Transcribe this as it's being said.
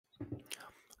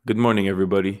Good morning,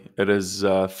 everybody. It is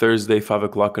Thursday, 5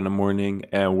 o'clock in the morning,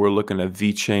 and we're looking at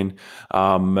VeChain.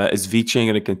 Is VeChain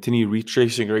going to continue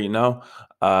retracing right now?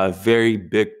 Very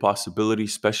big possibility,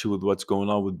 especially with what's going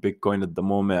on with Bitcoin at the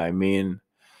moment. I mean,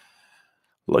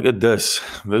 look at this.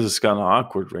 This is kind of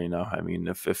awkward right now. I mean,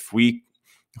 if we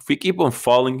keep on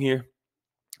falling here,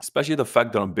 especially the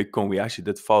fact that on Bitcoin we actually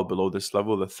did fall below this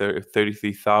level, the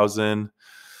 33,000,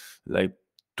 like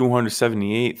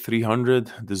 278,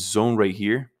 300, this zone right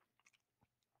here.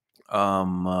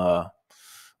 Um, uh,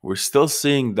 we're still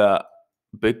seeing that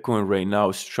Bitcoin right now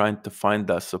is trying to find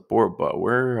that support, but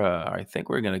I think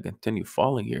we're gonna continue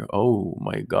falling here. Oh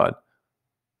my God.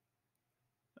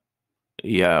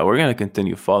 Yeah, we're gonna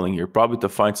continue falling here, probably to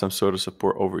find some sort of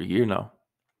support over here now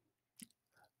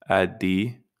at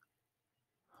the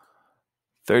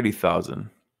 30,000.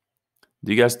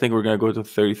 Do you guys think we're gonna go to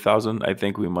 30,000? I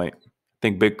think we might. I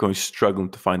think Bitcoin's struggling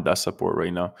to find that support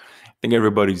right now. I think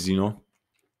everybody's,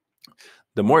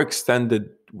 the more extended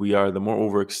we are, the more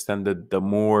overextended, the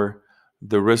more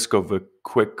the risk of a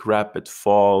quick, rapid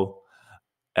fall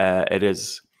it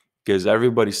is. Because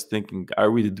everybody's thinking,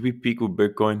 did we peak with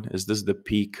Bitcoin? Is this the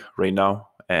peak right now?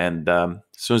 And as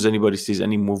soon as anybody sees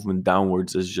any movement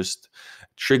downwards, it just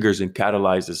triggers and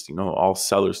catalyzes, all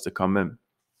sellers to come in.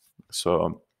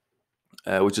 So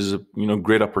which is a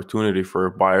great opportunity for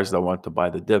buyers that want to buy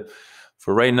the dip.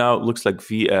 For right now, it looks like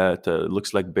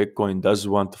looks like Bitcoin does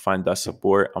want to find that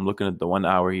support. I'm looking at the 1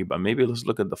 hour here, but maybe let's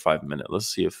look at the 5 minute. Let's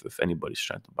see if anybody's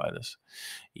trying to buy this.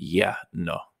 Yeah,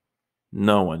 no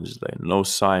one's there. No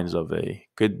signs of a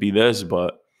could be this,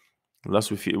 but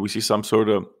unless we see some sort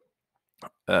of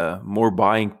more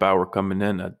buying power coming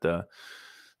in at the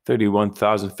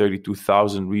 31,000,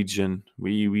 32,000 region,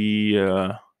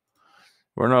 we're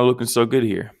not looking so good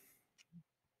here.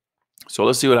 So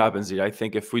let's see what happens here. I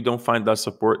think if we don't find that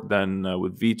support, then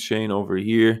with VeChain over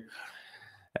here,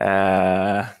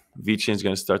 VeChain is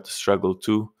going to start to struggle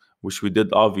too, which we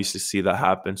did obviously see that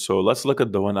happen. So let's look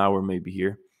at the 1 hour maybe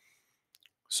here.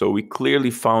 So we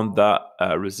clearly found that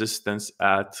resistance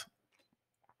at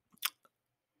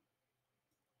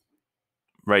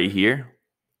right here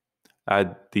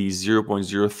at the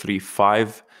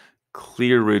 0.035.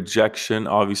 Clear rejection,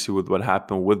 obviously, with what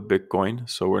happened with Bitcoin.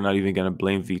 So we're not even going to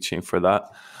blame VeChain for that.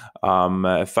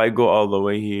 If I go all the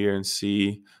way here and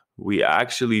see, we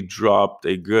actually dropped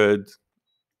a good,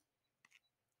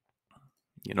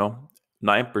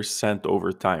 9%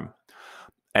 over time.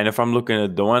 And if I'm looking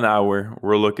at the 1 hour,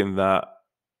 we're looking that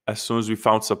as soon as we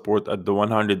found support at the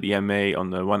 100 EMA on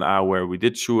the 1 hour, we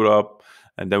did shoot up,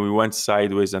 and then we went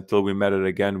sideways until we met it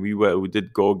again. We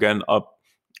did go again up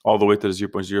all the way to the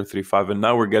 0.035, and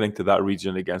now we're getting to that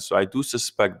region again. So I do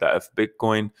suspect that if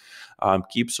Bitcoin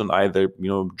keeps on either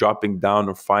dropping down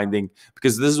or finding,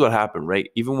 because this is what happened, right?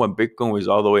 Even when Bitcoin was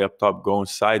all the way up top going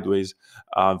sideways,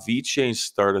 VeChain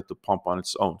started to pump on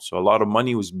its own. So a lot of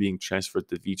money was being transferred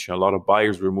to VeChain. A lot of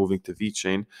buyers were moving to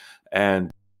VeChain, and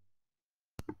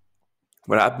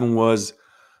what happened was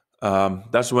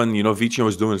that's when VeChain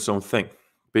was doing its own thing.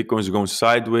 Bitcoin is going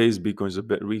sideways. Bitcoin's a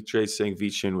bit retracing.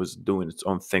 VeChain was doing its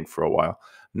own thing for a while.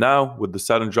 Now, with the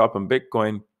sudden drop in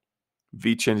Bitcoin,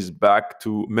 VeChain is back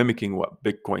to mimicking what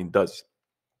Bitcoin does.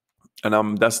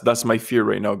 And that's my fear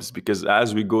right now, is because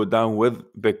as we go down with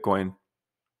Bitcoin,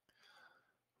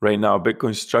 right now,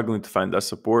 Bitcoin's struggling to find that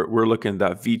support. We're looking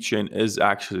that VeChain is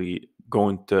actually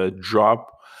going to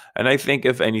drop. And I think,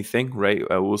 if anything, right,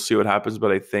 we'll see what happens.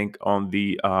 But I think on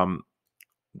the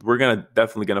we're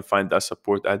definitely gonna find that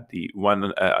support at the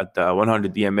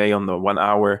 100 DMA on the 1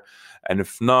 hour, and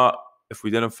if not, if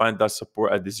we didn't find that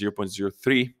support at the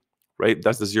 0.03, right,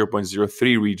 that's the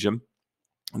 0.03 region,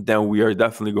 then we are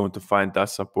definitely going to find that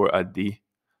support at the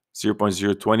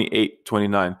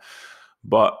 0.02829.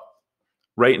 But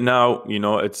right now,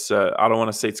 it's I don't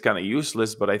want to say it's kind of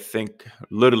useless, but I think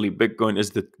literally Bitcoin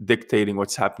is dictating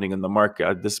what's happening in the market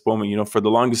at this moment. For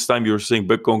the longest time, you were seeing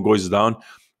Bitcoin goes down,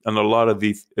 and a lot of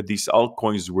these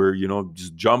altcoins were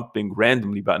just jumping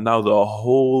randomly, but now the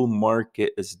whole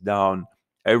market is down.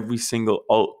 Every single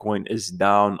altcoin is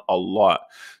down a lot.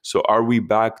 So are we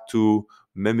back to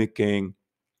mimicking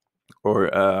or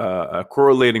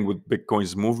correlating with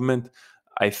Bitcoin's movement?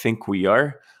 I think we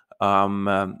are.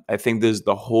 I think there's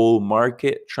the whole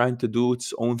market trying to do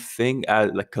its own thing,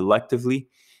 like collectively.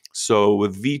 So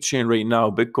with VeChain right now,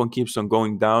 Bitcoin keeps on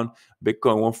going down.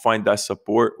 Bitcoin won't find that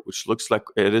support, which looks like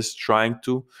it is trying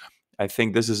to. I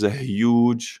think this is a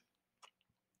huge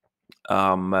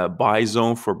buy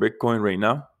zone for Bitcoin right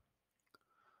now,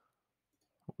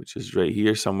 which is right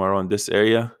here, somewhere around this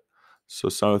area. So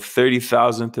some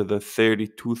 30,000 to the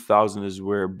 32,000 is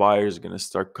where buyers are going to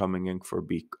start coming in for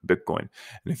Bitcoin.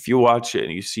 And if you watch it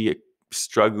and you see it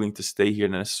struggling to stay here,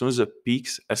 and as soon as it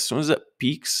peaks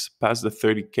past the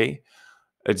 30K,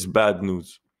 it's bad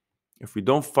news. If we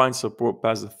don't find support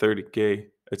past the 30K,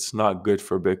 it's not good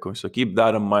for Bitcoin. So keep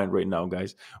that in mind right now,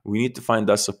 guys. We need to find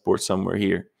that support somewhere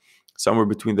here, somewhere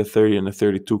between the 30 and the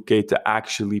 32K to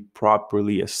actually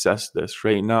properly assess this.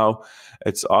 Right now,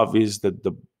 it's obvious that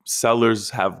the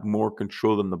sellers have more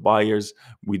control than the buyers.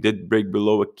 We did break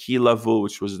below a key level,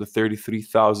 which was the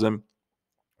 33,000.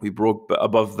 We broke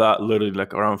above that literally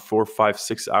like around 4, 5,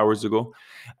 6 hours ago,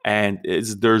 and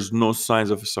there's no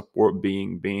signs of support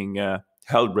being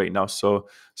held right now. So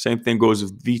same thing goes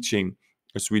with VeChain.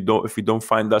 If we don't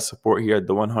find that support here at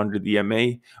the 100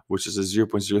 EMA, which is a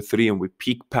 0.03, and we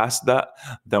peak past that,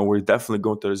 then we're definitely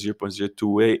going to the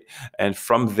 0.028. And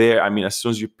from there, I mean, as soon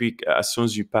as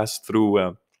you pass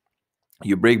through,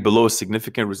 you break below a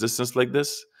significant resistance like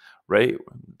this, right?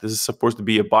 This is supposed to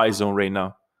be a buy zone right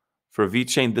now. For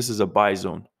VeChain, this is a buy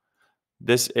zone.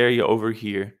 This area over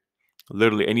here,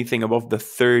 literally anything above the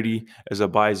 30 is a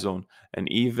buy zone. And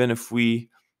even if we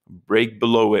break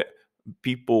below it,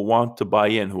 people want to buy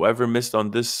in. Whoever missed on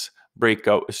this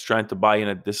breakout is trying to buy in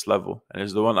at this level. And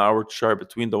as the 1 hour chart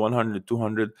between the 100 and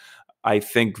 200, I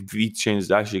think VeChain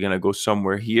is actually going to go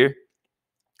somewhere here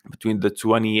between the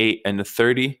 28 and the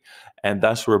 30. And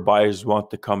that's where buyers want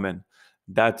to come in.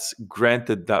 That's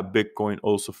granted that Bitcoin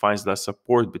also finds that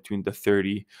support between the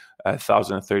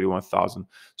 30,000 and 31,000.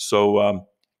 So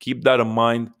keep that in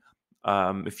mind.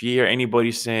 If you hear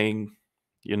anybody saying,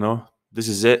 this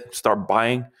is it, start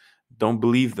buying, don't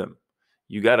believe them.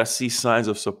 You gotta see signs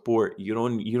of support. You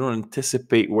don't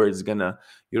anticipate where it's gonna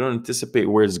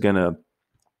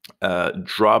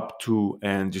drop to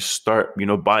and just start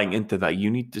buying into that. You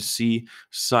need to see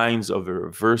signs of a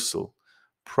reversal.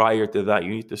 Prior to that, you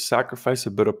need to sacrifice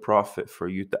a bit of profit for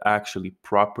you to actually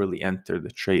properly enter the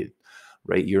trade,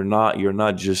 right? You're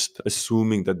not just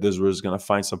assuming that this is where it's going to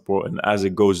find support, and as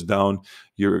it goes down,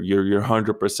 you're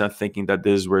 100% thinking that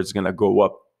this is where it's going to go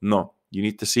up. No, you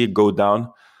need to see it go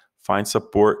down, find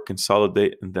support,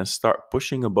 consolidate, and then start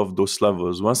pushing above those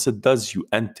levels. Once it does, you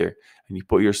enter and you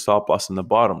put your stop loss in the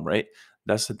bottom, right?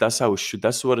 That's how it should.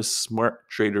 That's what a smart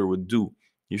trader would do.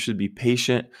 You should be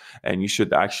patient, and you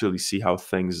should actually see how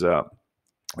things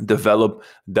develop.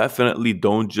 Definitely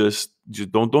don't just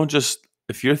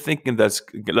if you're thinking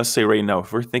let's say right now,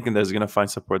 if we're thinking that's going to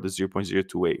find support at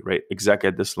 0.028, right? Exactly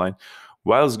at this line,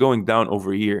 while it's going down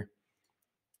over here,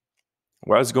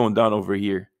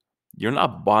 you're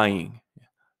not buying.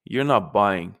 You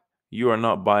are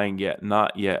not buying yet.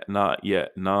 Not yet.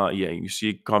 You see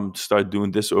it start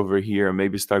doing this over here and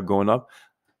maybe start going up.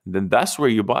 Then that's where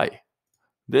you buy.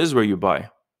 This is where you buy.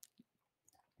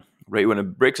 Right? When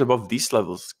it breaks above these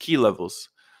levels, key levels,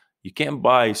 you can't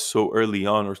buy so early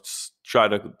on or try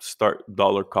to start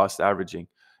dollar cost averaging.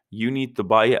 You need to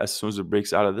buy it as soon as it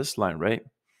breaks out of this line, right?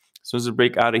 As soon as it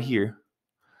break out of here,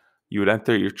 you would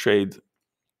enter your trade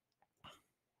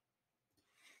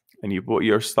and you put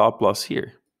your stop loss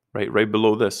here, right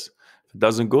below this. If it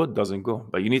doesn't go, it doesn't go.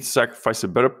 But you need to sacrifice a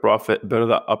better profit, better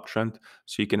that uptrend,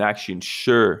 so you can actually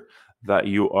ensure that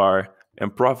you are in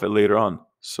profit later on.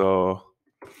 So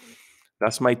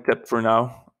that's my tip for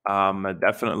now.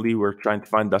 Definitely, we're trying to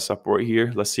find that support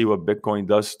here. Let's see what Bitcoin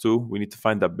does too. We need to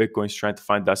find that Bitcoin's trying to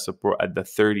find that support at the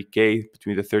 30K,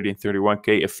 between the 30 and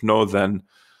 31K. If no, then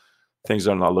things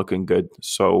are not looking good.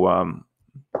 So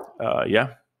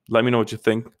yeah, let me know what you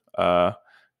think.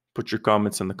 Put your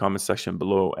comments in the comment section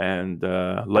below, and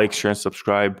like, share, and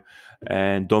subscribe.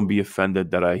 And don't be offended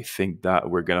that I think that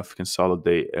we're gonna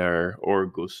consolidate or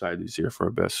go sideways here for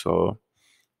a bit. So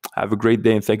have a great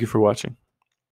day, and thank you for watching.